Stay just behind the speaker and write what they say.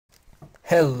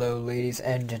Hello ladies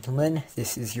and gentlemen,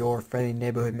 this is your friendly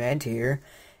neighborhood Manatee here,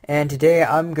 and today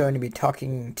I'm going to be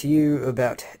talking to you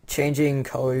about changing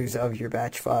colors of your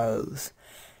batch files.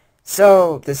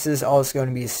 So, this is also going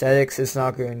to be aesthetics. It's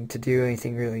not going to do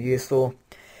anything really useful,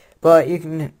 but you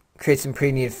can create some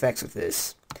pretty neat effects with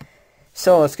this.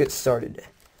 So let's get started.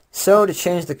 So to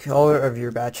change the color of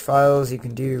your batch files, you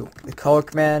can do the color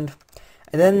command,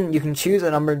 and then you can choose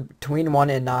a number between 1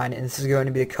 and 9, and this is going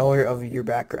to be the color of your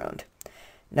background.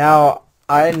 Now,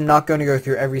 I'm not going to go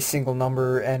through every single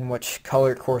number and which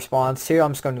color it corresponds to.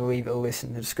 I'm just going to leave a list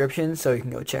in the description so you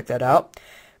can go check that out.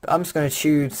 But I'm just going to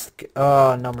choose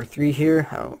number 3 here.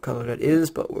 I don't know what color that is,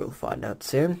 but we'll find out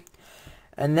soon.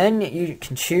 And then you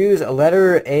can choose a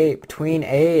letter A between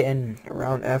A and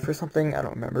around F or something. I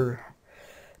don't remember.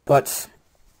 But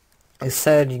as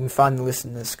said, you can find the list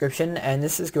in the description. And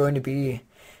this is going to be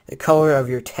the color of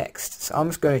your text. So I'm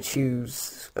just going to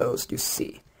choose, let's do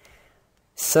C.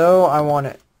 So I want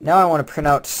to print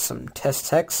out some test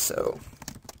text,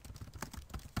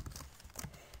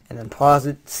 and then pause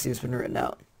it to see what's been written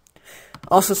out.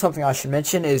 Also, something I should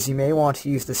mention is you may want to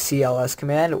use the CLS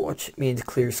command, which means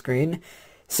clear screen.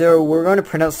 So we're going to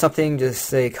print out something, just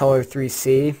say color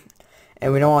 3C,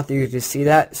 and we don't want the user to see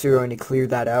that, so we're going to clear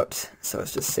that out. So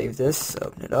let's just save this,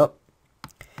 open it up,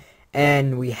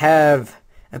 and we have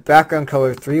a background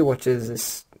color 3, which is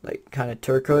this like kind of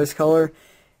turquoise color.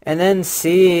 And then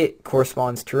C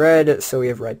corresponds to red, so we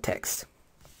have red text.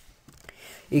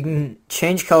 You can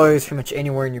change colors pretty much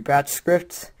anywhere in your batch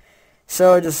script,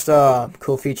 so just a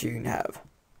cool feature you can have.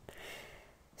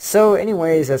 So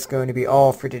anyways, that's going to be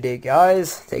all for today,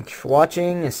 guys. Thank you for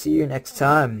watching, and see you next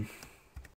time.